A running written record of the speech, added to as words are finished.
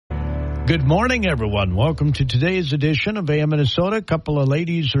Good morning, everyone. Welcome to today's edition of AM Minnesota. A couple of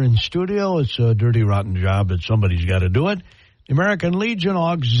ladies are in studio. It's a dirty, rotten job, but somebody's got to do it. The American Legion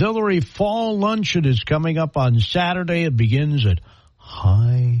Auxiliary Fall Luncheon is coming up on Saturday. It begins at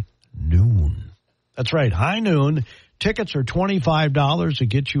high noon. That's right, high noon. Tickets are $25 to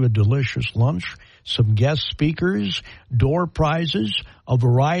get you a delicious lunch, some guest speakers, door prizes, a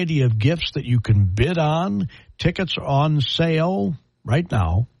variety of gifts that you can bid on. Tickets are on sale right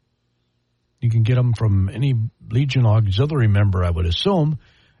now. You can get them from any Legion Auxiliary member, I would assume.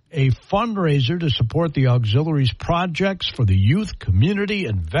 A fundraiser to support the Auxiliary's projects for the youth, community,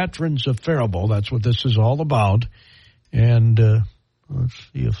 and veterans of Faribault. That's what this is all about. And let's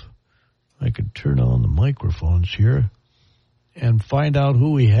see if I could turn on the microphones here and find out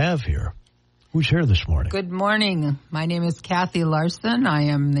who we have here. Who's here this morning? Good morning. My name is Kathy Larson. I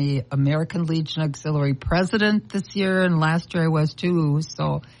am the American Legion Auxiliary President this year, and last year I was too,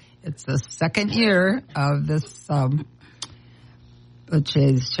 so it's the second year of this,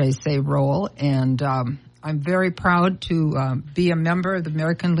 role, and I'm very proud to be a member of the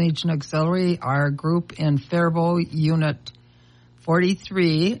American Legion Auxiliary. Our group in Faribault, Unit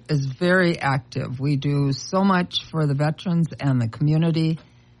 43, is very active. We do so much for the veterans and the community,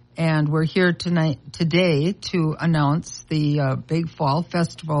 and we're here today to announce the Big Fall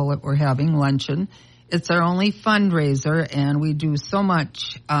Festival that we're having, Luncheon. It's our only fundraiser, and we do so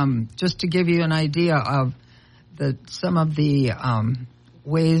much. Just to give you an idea of some of the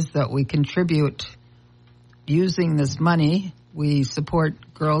ways that we contribute using this money, we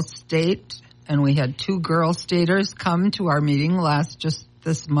support Girls State, and we had 2 Girl Staters come to our meeting just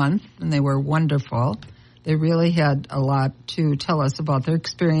this month, and they were wonderful. They really had a lot to tell us about their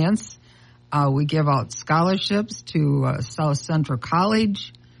experience. We give out scholarships to South Central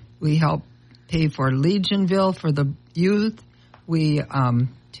College. We help pay for Legionville for the youth. We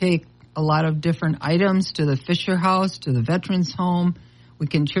take a lot of different items to the Fisher House, to the Veterans Home. We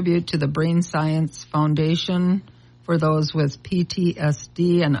contribute to the Brain Science Foundation for those with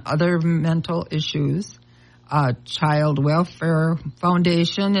PTSD and other mental issues. Child Welfare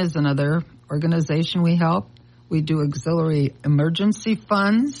Foundation is another organization we help. We do auxiliary emergency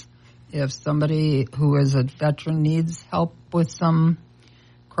funds. If somebody who is a veteran needs help with some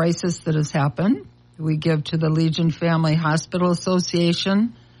crisis that has happened, we give to the Legion Family Hospital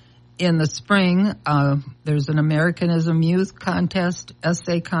Association. In the spring, there's an Americanism Youth Contest,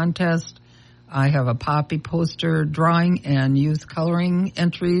 essay contest. I have a poppy poster drawing and youth coloring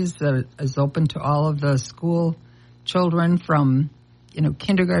entries that is open to all of the school children from,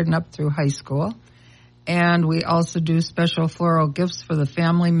 kindergarten up through high school. And we also do special floral gifts for the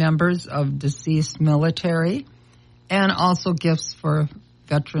family members of deceased military, and also gifts for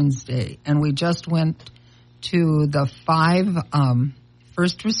Veterans Day. And we just went to the 5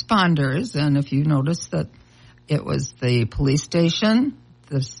 first responders, and if you notice that it was the police station,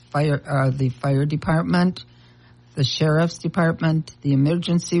 the fire department, the sheriff's department, the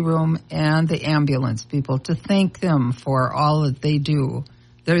emergency room, and the ambulance people, to thank them for all that they do.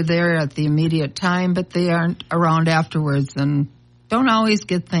 They're there at the immediate time, but they aren't around afterwards and don't always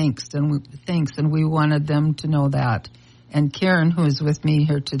get thanks, and we wanted them to know that. And Karen, who is with me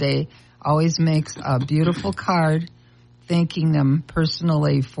here today, always makes a beautiful card thanking them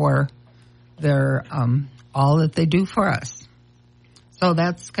personally for their all that they do for us. So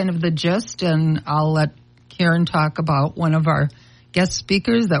that's kind of the gist, and I'll let Karen talk about one of our guest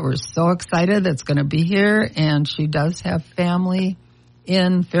speakers that we're so excited that's going to be here, and she does have family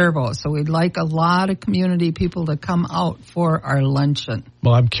in Faribault. So we'd like a lot of community people to come out for our luncheon.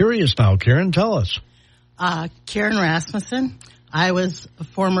 Well, I'm curious now. Karen, tell us. Karen Rasmussen. I was a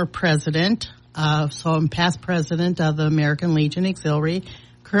former president, so I'm past president of the American Legion Auxiliary,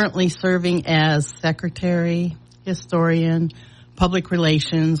 currently serving as secretary, historian, public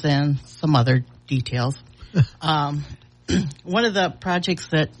relations, and some other details. One of the projects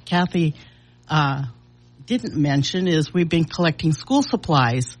that Kathy didn't mention is we've been collecting school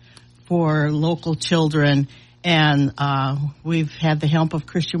supplies for local children, and we've had the help of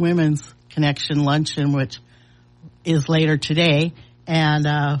Christian Women's Connection Luncheon, which is later today, and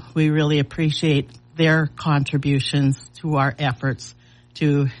we really appreciate their contributions to our efforts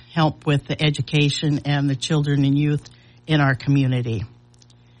to help with the education and the children and youth in our community.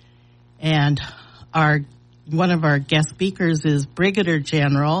 And one of our guest speakers is Brigadier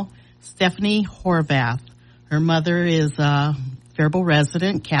General Stephanie Horvath. Her mother is a Faribault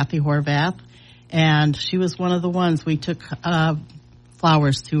resident, Kathy Horvath, and she was one of the ones we took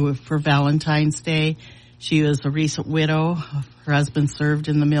flowers to for Valentine's Day. She was a recent widow. Her husband served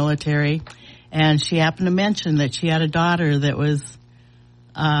in the military, and she happened to mention that she had a daughter that was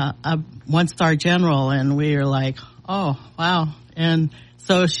a one-star general, and we were like, oh, wow. And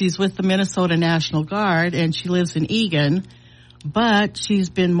so she's with the Minnesota National Guard, and she lives in Eagan, but she's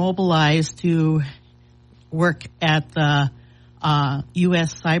been mobilized to work at the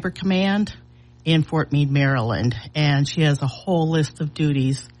U.S. Cyber Command in Fort Meade, Maryland, and she has a whole list of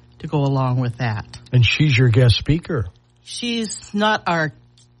duties to go along with that. And she's your guest speaker. She's not our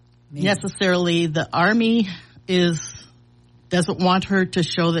necessarily. The Army doesn't want her to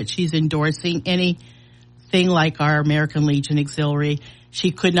show that she's endorsing anything like our American Legion Auxiliary. She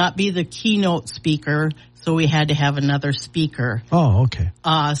could not be the keynote speaker, so we had to have another speaker. Oh, okay.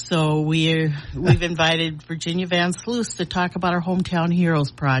 So we've invited Virginia Van Sluis to talk about our Hometown Heroes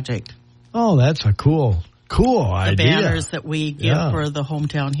project. Oh, that's a cool idea. The banners that we give for the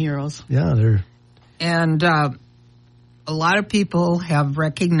Hometown Heroes. Yeah, they're... And a lot of people have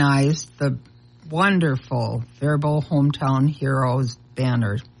recognized the wonderful Faribault Hometown Heroes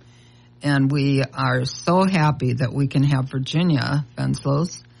banner. And we are so happy that we can have Virginia Van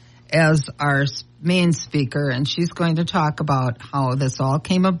Sluis as our main speaker, and she's going to talk about how this all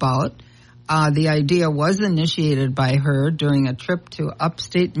came about. The idea was initiated by her during a trip to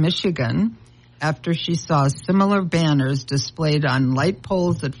upstate Michigan after she saw similar banners displayed on light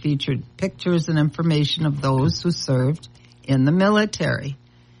poles that featured pictures and information of those who served in the military.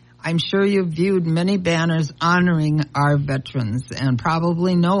 I'm sure you've viewed many banners honoring our veterans and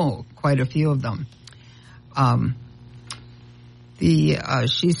probably know quite a few of them.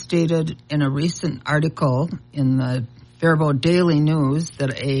 She stated in a recent article in the Faribault Daily News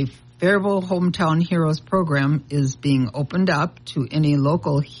that a Faribault Hometown Heroes program is being opened up to any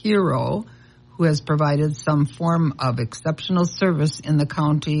local hero who has provided some form of exceptional service in the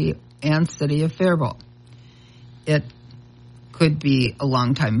county and city of Faribault. It could be a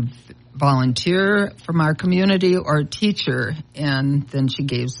longtime volunteer from our community or a teacher, and then she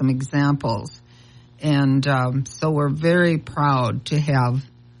gave some examples. And so we're very proud to have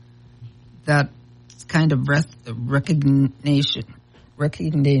that kind of recognition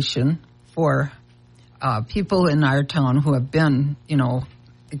for people in our town who have been,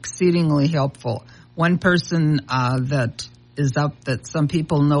 exceedingly helpful. One person that is up that some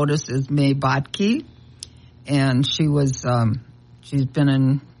people notice is May Botke, and she's been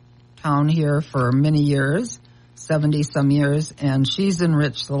in town here for many years, 70-some years, and she's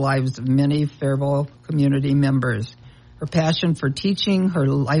enriched the lives of many Faribault community members. Her passion for teaching, her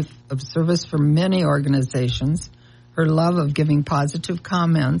life of service for many organizations, her love of giving positive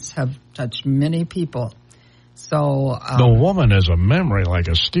comments have touched many people. So the woman has a memory like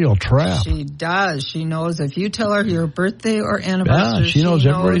a steel trap. She does. She knows if you tell her your birthday or anniversary. Yeah, she knows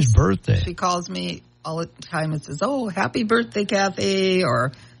everybody's birthday. She calls me all the time and says, "Oh, happy birthday, Kathy,"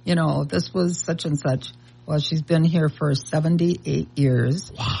 or, this was such and such. Well, she's been here for 78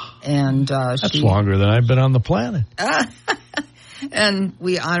 years. Wow. And that's longer than I've been on the planet. And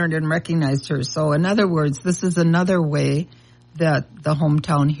we honored and recognized her. So, in other words, this is another way that the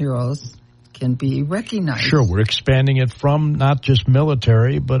Hometown Heroes can be recognized. Sure, we're expanding it from not just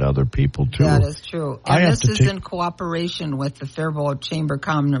military, but other people, too. That is true. And this is in cooperation with the Faribault Chamber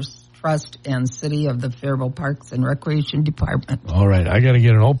Commerce Trust and City of the Faribault Parks and Recreation Department. All right, I got to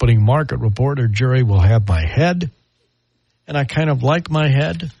get an opening market report, or Jerry will have my head. And I kind of like my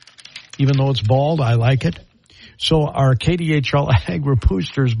head. Even though it's bald, I like it. So our KDHL Agri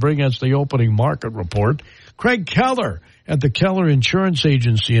Boosters bring us the opening market report. Craig Keller at the Keller Insurance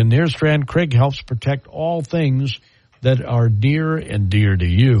Agency in Nearstrand. Craig helps protect all things that are near and dear to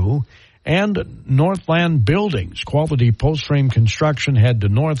you. And Northland Buildings. Quality post-frame construction. Head to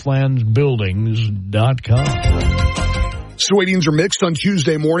northlandbuildings.com. Soybeans are mixed on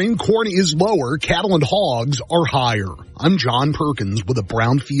Tuesday morning. Corn is lower. Cattle and hogs are higher. I'm John Perkins with a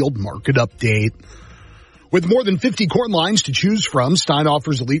Brownfield market update. With more than 50 corn lines to choose from, Stein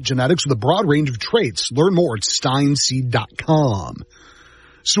offers elite genetics with a broad range of traits. Learn more at steinseed.com.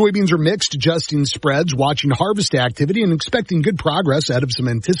 Soybeans are mixed, adjusting spreads, watching harvest activity, and expecting good progress ahead of some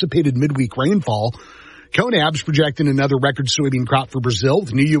anticipated midweek rainfall. CONAB's projecting another record soybean crop for Brazil,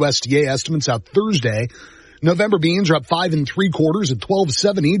 with new USDA estimates out Thursday. November beans are up 5 3/4 at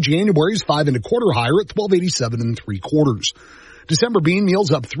 $12.70. January's 5 1/4 higher at $12.87 3/4. December bean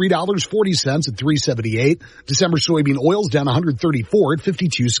meal's up $3.40 at $3.78. December soybean oil's down $134 at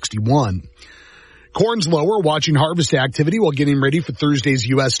 $52.61. Corn's lower, watching harvest activity while getting ready for Thursday's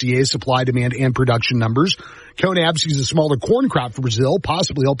USDA supply, demand, and production numbers. CONAB sees a smaller corn crop for Brazil,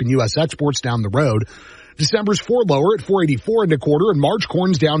 possibly helping U.S. exports down the road. December's 4 lower at $4.84 1/4, and March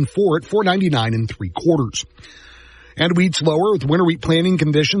corn's down 4 at $4.99 3/4. And wheat's lower with winter wheat planting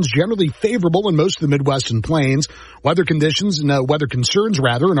conditions generally favorable in most of the Midwest and Plains. Weather concerns in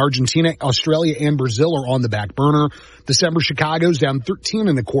Argentina, Australia, and Brazil are on the back burner. December Chicago's down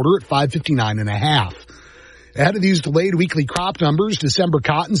 13.25 at 559.5. Ahead of these delayed weekly crop numbers, December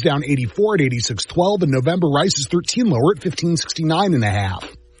cotton's down 84 at 86.12, and November rice is 13 lower at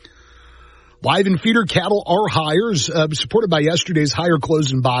 1569.5. Live and feeder cattle are higher, supported by yesterday's higher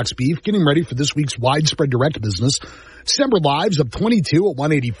close in box beef, getting ready for this week's widespread direct business. December lives up 22 at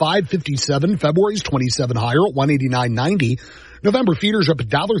 185.57. February's 27 higher at 189.90. November feeders up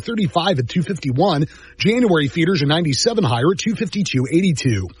 $1.35 at 251. January feeders are 97 higher at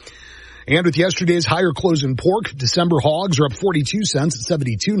 252.82. And with yesterday's higher close in pork, December hogs are up 42 cents at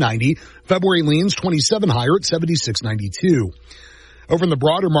 72.90. February leans 27 higher at 76.92. Over in the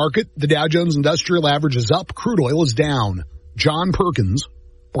broader market, the Dow Jones Industrial Average is up. Crude oil is down. John Perkins,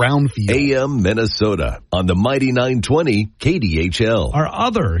 Brownfield. AM Minnesota on the Mighty 920 KDHL. Our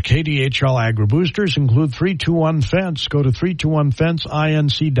other KDHL Agri-Boosters include 321 Fence. Go to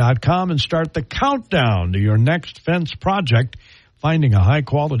 321fenceinc.com and start the countdown to your next fence project. Finding a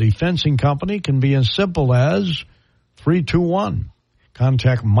high-quality fencing company can be as simple as 321.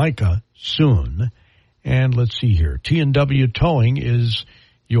 Contact Micah soon. And let's see here. T&W Towing is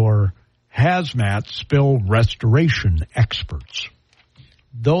your hazmat spill restoration experts.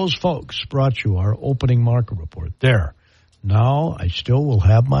 Those folks brought you our opening market report. There. Now I still will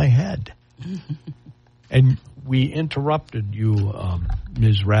have my head. And we interrupted you,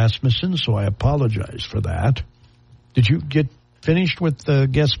 Ms. Rasmussen, so I apologize for that. Did you get finished with the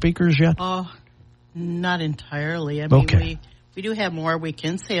guest speakers yet? Oh, not entirely. I mean, okay. We do have more we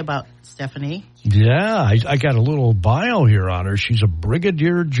can say about Stephanie. Yeah, I got a little bio here on her. She's a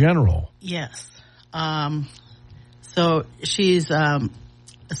brigadier general. Yes. So she's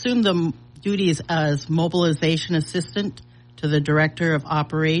assumed the duties as mobilization assistant to the Director of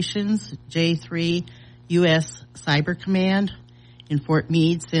Operations, J3 U.S. Cyber Command in Fort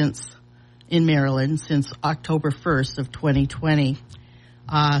Meade in Maryland since October 1st of 2020.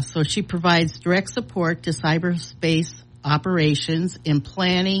 So she provides direct support to cyberspace operations in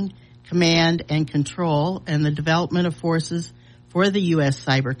planning, command, and control, and the development of forces for the U.S.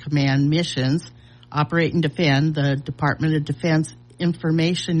 Cyber Command missions, operate and defend the Department of Defense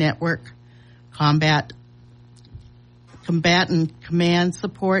Information Network, combat and command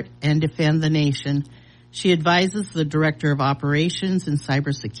support, and defend the nation. She advises the Director of Operations in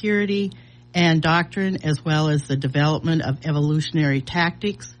cybersecurity and doctrine, as well as the development of evolutionary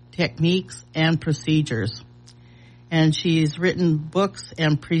tactics, techniques, and procedures. And she's written books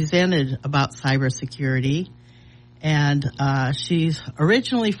and presented about cybersecurity. And she's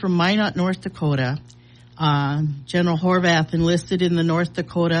originally from Minot, North Dakota. General Horvath enlisted in the North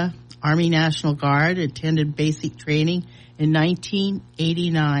Dakota Army National Guard, attended basic training in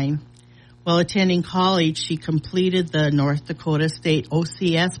 1989. While attending college, she completed the North Dakota State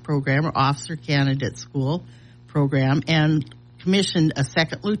OCS program, or Officer Candidate School program, and commissioned a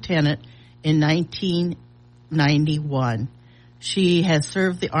second lieutenant in 1991. She has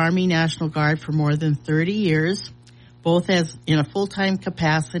served the Army National Guard for more than 30 years, both as in a full-time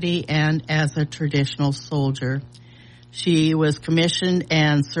capacity and as a traditional soldier. She was commissioned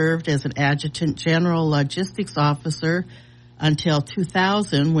and served as an Adjutant General Logistics Officer until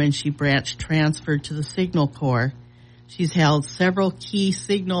 2000, when she branch transferred to the Signal Corps. She's held several key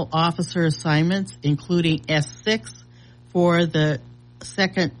signal officer assignments, including S6 for the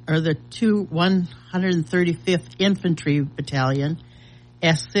 135th Infantry Battalion,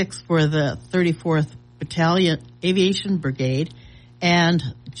 S6 for the 34th Battalion Aviation Brigade, and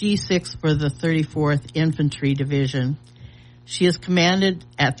G6 for the 34th Infantry Division. She has commanded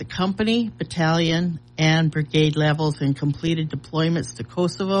at the company, battalion, and brigade levels and completed deployments to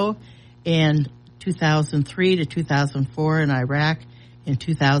Kosovo in 2003 to 2004 and Iraq in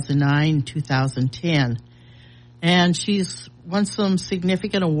 2009 and 2010. And she's won some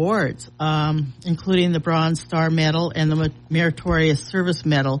significant awards, including the Bronze Star Medal and the Meritorious Service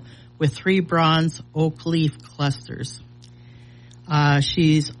Medal with 3 bronze oak leaf clusters.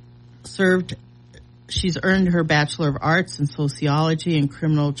 She's earned her Bachelor of Arts in Sociology and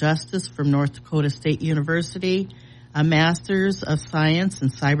Criminal Justice from North Dakota State University, a Master's of Science in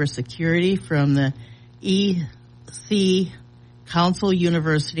Cybersecurity from the E.C. Council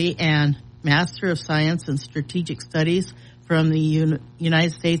University, and Master of Science in Strategic Studies from the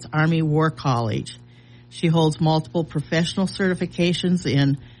United States Army War College. She holds multiple professional certifications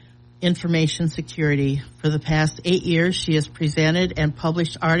in information security. For the past 8 years, she has presented and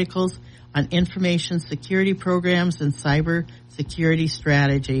published articles on information security programs and cyber security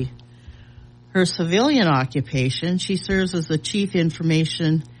strategy. Her civilian occupation, she serves as the Chief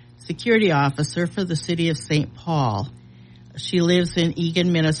Information Security Officer for the City of St. Paul. She lives in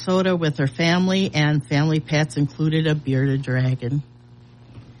Eagan, Minnesota with her family, and family pets included a bearded dragon.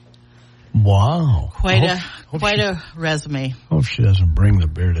 Wow. Quite a resume. Hope she doesn't bring the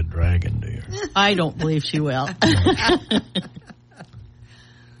bearded dragon to you. I don't believe she will.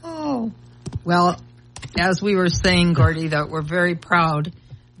 Oh, well, as we were saying, Gordy, that we're very proud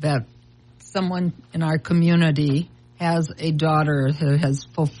that someone in our community has a daughter who has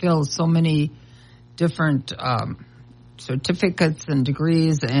fulfilled so many different certificates and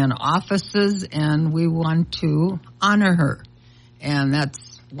degrees and offices, and we want to honor her. And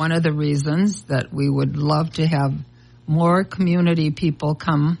that's one of the reasons that we would love to have more community people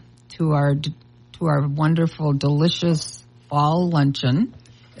come to our wonderful, delicious fall luncheon.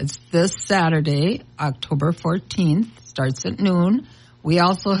 It's this Saturday, October 14th, starts at noon. We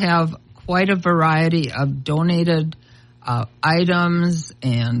also have quite a variety of donated items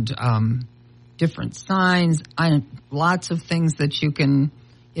and different signs, lots of things that you can,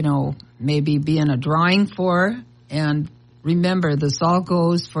 maybe be in a drawing for. And remember, this all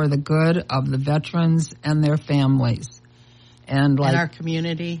goes for the good of the veterans and their families. And our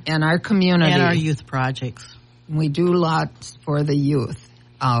community. And our community. And our youth projects. We do lots for the youth.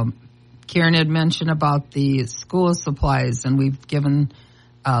 Karen had mentioned about the school supplies, and we've given,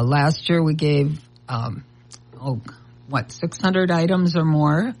 last year we gave, 600 items or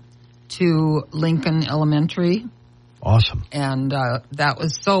more to Lincoln Elementary. Awesome. And that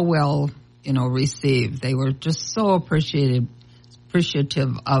was so well, received. They were just so appreciative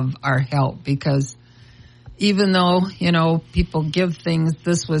of our help, because even though, people give things,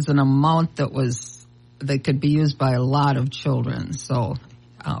 this was an amount that could be used by a lot of children. So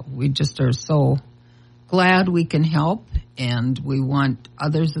we just are so glad we can help, and we want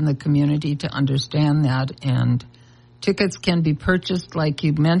others in the community to understand that. And tickets can be purchased, like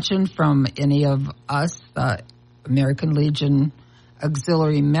you mentioned, from any of us, American Legion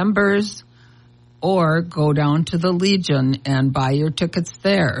Auxiliary members, or go down to the Legion and buy your tickets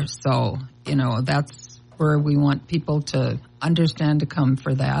there. So, that's where we want people to understand to come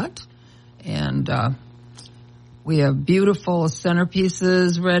for that. And we have beautiful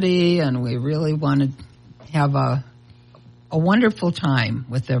centerpieces ready, and we really want to have a wonderful time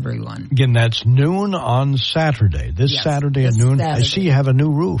with everyone. Again, that's noon on Saturday. Saturday at noon. Saturday. I see you have a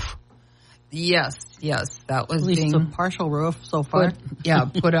new roof. Yes. That was at least being a partial roof so far.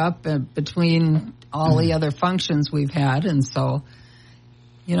 Put up between all the other functions we've had. And so,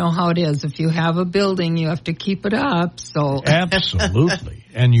 you know how it is. If you have a building, you have to keep it up. So absolutely.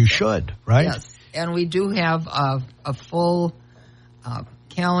 And you should, right? Yes. And we do have a full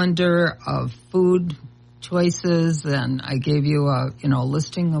calendar of food choices, and I gave you a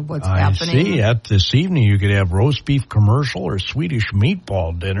listing of what's happening. I see. At this evening, you could have roast beef commercial or Swedish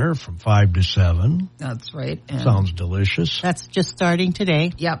meatball dinner from 5 to 7. That's right. And sounds delicious. That's just starting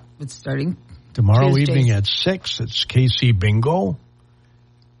today. Yep, it's starting tomorrow Tuesdays. Evening at 6. It's KC Bingo.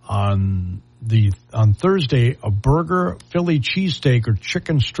 On Thursday, a burger, Philly cheesesteak, or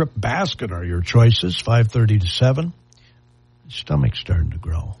chicken strip basket are your choices. 5:30 to 7. Stomach's starting to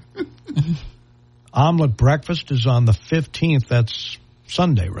grow. Omelet breakfast is on the 15th. That's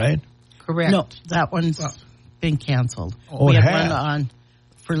Sunday, right? Correct. No, that one's been canceled. Oh, we it have has? one on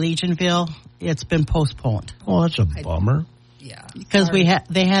for Legionville. It's been postponed. Oh, that's a bummer. Yeah, because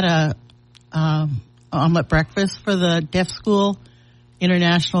they had a omelet breakfast for the Deaf School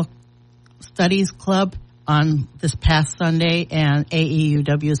International Studies Club on this past Sunday, and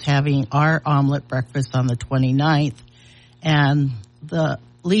AEUW is having our omelet breakfast on the 29th, and the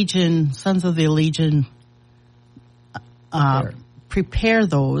Legion, Sons of the Legion, prepare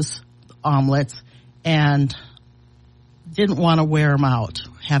those omelets and didn't want to wear them out,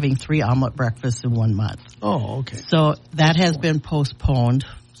 having 3 omelet breakfasts in 1 month. Oh, okay. So that has been postponed.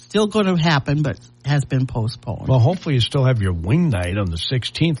 Still going to happen, but has been postponed. Well, hopefully you still have your wing night on the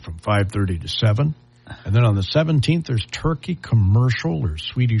 16th from 5:30 to 7. And then on the 17th, there's turkey commercial or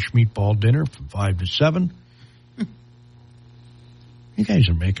Swedish meatball dinner from 5 to 7. You guys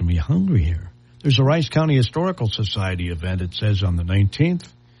are making me hungry here. There's a Rice County Historical Society event, it says, on the 19th.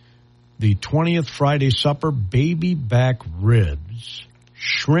 The 20th Friday supper, baby back ribs,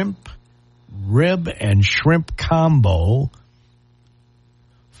 shrimp, rib and shrimp combo,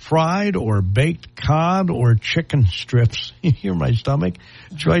 fried or baked cod or chicken strips. You hear my stomach?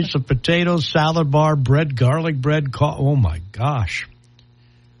 Choice of potatoes, salad bar, bread, garlic bread. Oh, my gosh.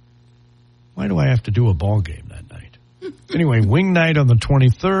 Why do I have to do a ball game that night? Anyway, wing night on the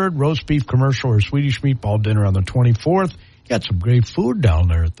 23rd, roast beef commercial or Swedish meatball dinner on the 24th, Got some great food down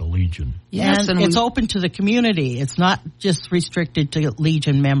there at the Legion. Yes, and it's open to the community. It's not just restricted to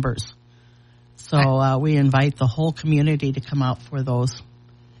Legion members. So we invite the whole community to come out for those.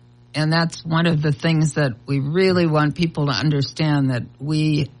 And that's one of the things that we really want people to understand, that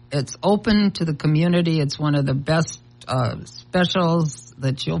it's open to the community. It's one of the best specials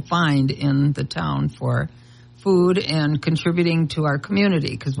that you'll find in the town for food and contributing to our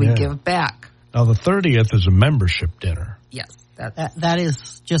community, because we give back. Now, the 30th is a membership dinner. Yes. That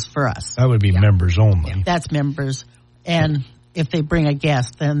is just for us. That would be members only. Yeah, that's members. And if they bring a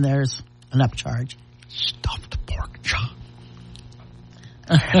guest, then there's an upcharge. Stuffed pork chop.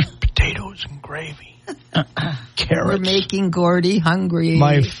 Potatoes and gravy. Carrots. We're making Gordy hungry.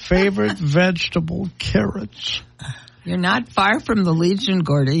 My favorite vegetable, carrots. You're not far from the Legion,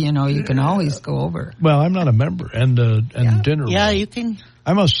 Gordy. You know, you can always go over. Well, I'm not a member. And dinner. Yeah, roll. you can.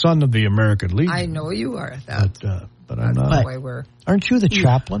 I'm a son of the American Legion. I know you are. But I'm not. Aren't you the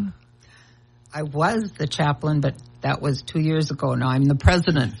chaplain? I was the chaplain, but that was 2 years ago. Now I'm the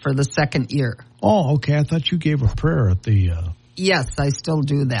president for the second year. Oh, okay. I thought you gave a prayer at the... Yes, I still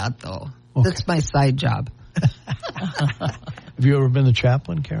do that, though. Okay. That's my side job. Have you ever been the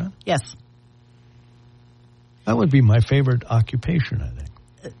chaplain, Karen? Yes. That would be my favorite occupation, I think.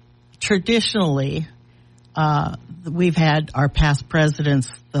 Traditionally, we've had our past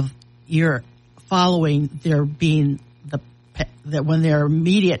presidents the year following there being when their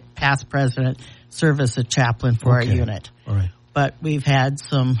immediate past president serve as a chaplain for our unit. All right. But we've had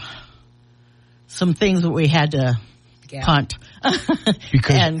some things that we had to punt.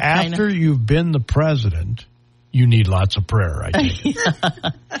 Because after you've been the president, you need lots of prayer, I think.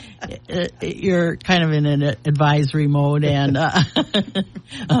 You're kind of in an advisory mode, and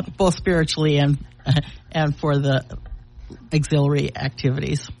both spiritually and for the auxiliary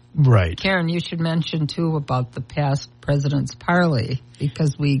activities. Right. Karen, you should mention, too, about the past president's parley,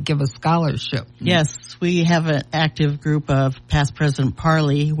 because we give a scholarship. Yes, we have an active group of past president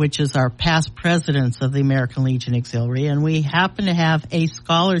parley, which is our past presidents of the American Legion Auxiliary, and we happen to have a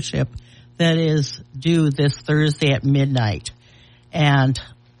scholarship that is due this Thursday at midnight. And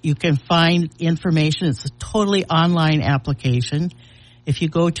you can find information. It's a totally online application. If you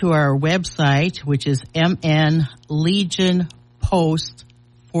go to our website, which is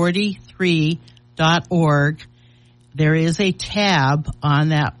mnlegionpost43.org, there is a tab on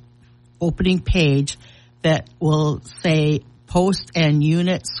that opening page that will say Post and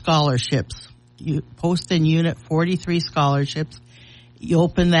Unit Scholarships. Post and Unit 43 Scholarships. You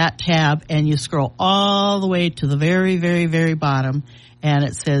open that tab and you scroll all the way to the very, very, very bottom, and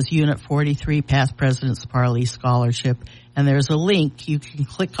it says Unit 43 Past President's Parley Scholarship. And there's a link you can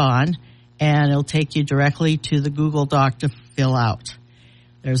click on, and it'll take you directly to the Google Doc to fill out.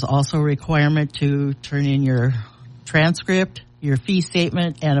 There's also a requirement to turn in your transcript, your fee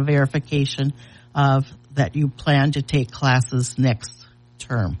statement, and a verification of that you plan to take classes next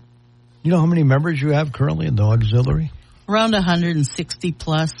term. You know how many members you have currently in the auxiliary? Around 160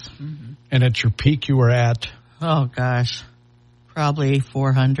 plus. Mm-hmm. And at your peak you were at? Oh, gosh. Probably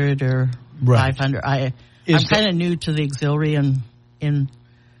 400 or 500. I'm kind of new to the auxiliary and in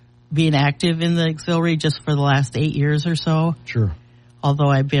being active in the auxiliary just for the last 8 years or so. Sure. Although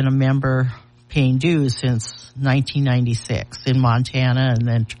I've been a member paying dues since 1996 in Montana, and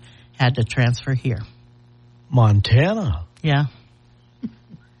then had to transfer here. Montana? Yeah.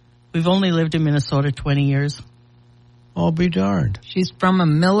 We've only lived in Minnesota 20 years. I'll be darned. She's from a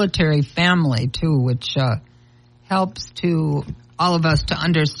military family, too, which helps to all of us to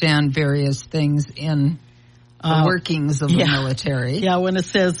understand various things in the workings of the military. Yeah, when it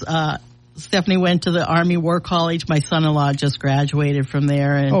says Stephanie went to the Army War College, my son-in-law just graduated from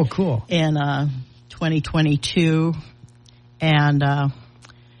there. And, oh, cool. In 2022. And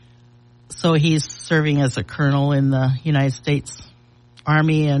so he's serving as a colonel in the United States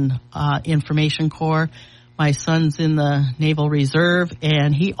Army and Information Corps. My son's in the Naval Reserve,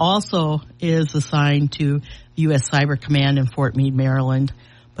 and he also is assigned to U.S. Cyber Command in Fort Meade, Maryland,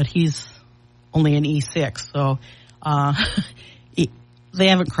 but he's only an E6, so they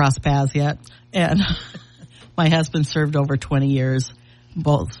haven't crossed paths yet. And my husband served over 20 years.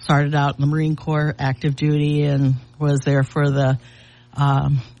 Both started out in the Marine Corps, active duty, and was there for the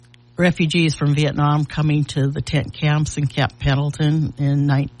refugees from Vietnam coming to the tent camps in Camp Pendleton in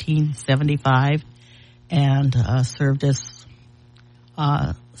 1975. And served as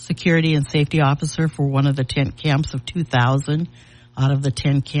security and safety officer for one of the tent camps of 2,000 out of the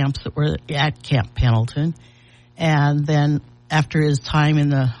 10 camps that were at Camp Pendleton. And then after his time in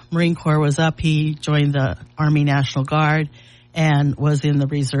the Marine Corps was up, he joined the Army National Guard and was in the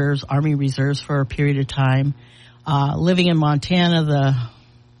reserves, Army Reserves, for a period of time. living in Montana, the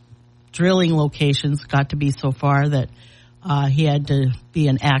drilling locations got to be so far that he had to be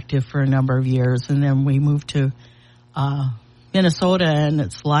inactive for a number of years. And then we moved to Minnesota, and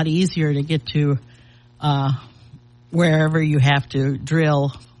it's a lot easier to get to wherever you have to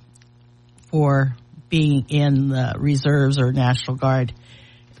drill for being in the reserves or National Guard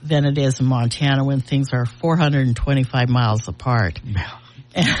than it is in Montana when things are 425 miles apart.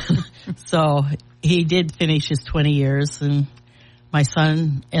 And so he did finish his 20 years, and my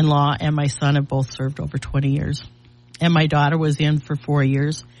son-in-law and my son have both served over 20 years. And my daughter was in for 4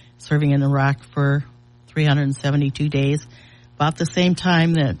 years, serving in Iraq for 372 days, about the same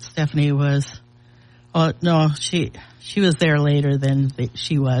time that Stephanie was. Oh, no, she was there later than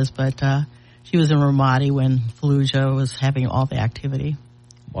she was, but she was in Ramadi when Fallujah was having all the activity.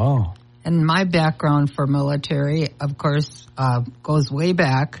 Wow. And my background for military, of course, goes way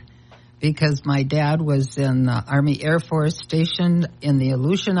back because my dad was in the Army Air Force stationed in the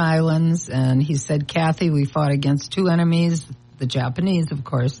Aleutian Islands, and he said, Kathy, we fought against two enemies, the Japanese, of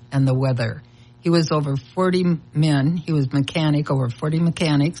course, and the weather. He was over 40 men. He was mechanic, over 40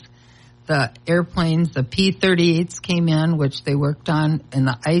 mechanics. The airplanes, the P-38s came in, which they worked on in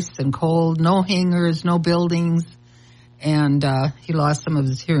the ice and cold, no hangars, no buildings. And he lost some of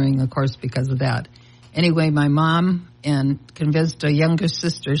his hearing, of course, because of that. Anyway, my mom convinced a younger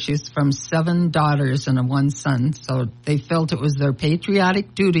sister. She's from 7 daughters and 1 son. So they felt it was their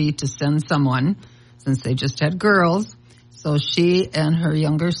patriotic duty to send someone, since they just had girls. So she and her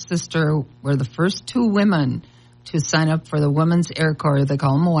younger sister were the first 2 women to sign up for the Women's Air Corps. They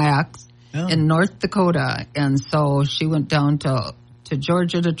call them WACs, in North Dakota. And so she went down to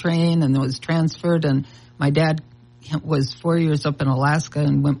Georgia to train and was transferred. And my dad was 4 years up in Alaska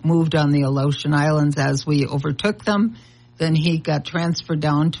and moved on the Aleutian Islands as we overtook them. Then he got transferred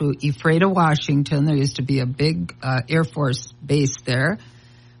down to Ephrata, Washington. There used to be a big Air Force base there.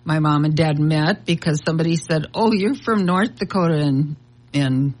 My mom and dad met because somebody said, oh, you're from North Dakota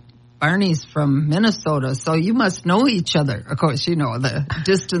and Barney's from Minnesota, so you must know each other. Of course, you know, the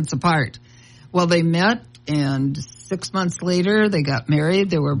distance apart. Well, they met, and 6 months later, they got married.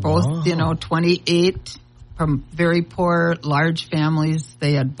 They were both, 28, from very poor, large families.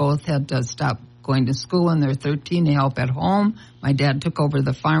 They had both had to stop going to school when they're 13 to help at home. My dad took over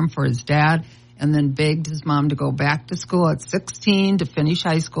the farm for his dad and then begged his mom to go back to school at 16 to finish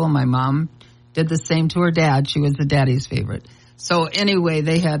high school. My mom did the same to her dad. She was the daddy's favorite. So anyway,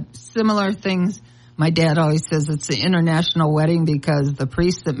 they had similar things. My dad always says it's an international wedding because the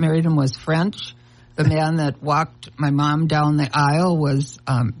priest that married him was French. The man that walked my mom down the aisle was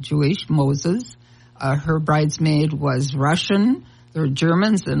Jewish, Moses. Her bridesmaid was Russian. There were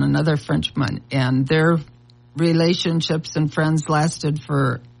Germans and another Frenchman. And their relationships and friends lasted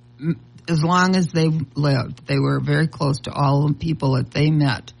for as long as they lived. They were very close to all the people that they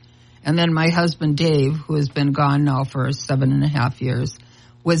met. And then my husband, Dave, who has been gone now for 7.5 years,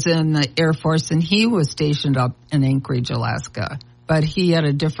 was in the Air Force, and he was stationed up in Anchorage, Alaska. But he had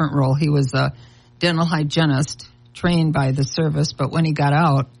a different role. He was a dental hygienist trained by the service. But when he got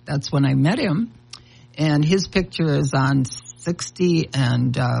out, that's when I met him. And his picture is on 60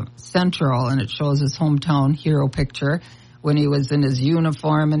 and Central, and it shows his hometown hero picture when he was in his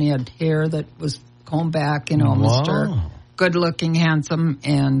uniform, and he had hair that was combed back, Mr. Good-looking, handsome.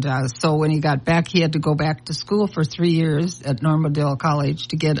 And so when he got back, he had to go back to school for 3 years at Normandale College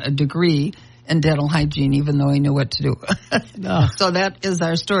to get a degree in dental hygiene, even though he knew what to do. So that is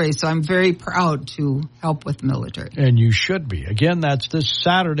our story. So I'm very proud to help with the military. And you should be. Again, that's this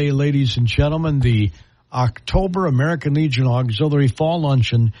Saturday, ladies and gentlemen, the October American Legion Auxiliary Fall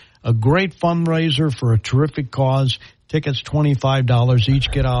Luncheon, a great fundraiser for a terrific cause. Tickets $25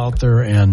 each. Get out there and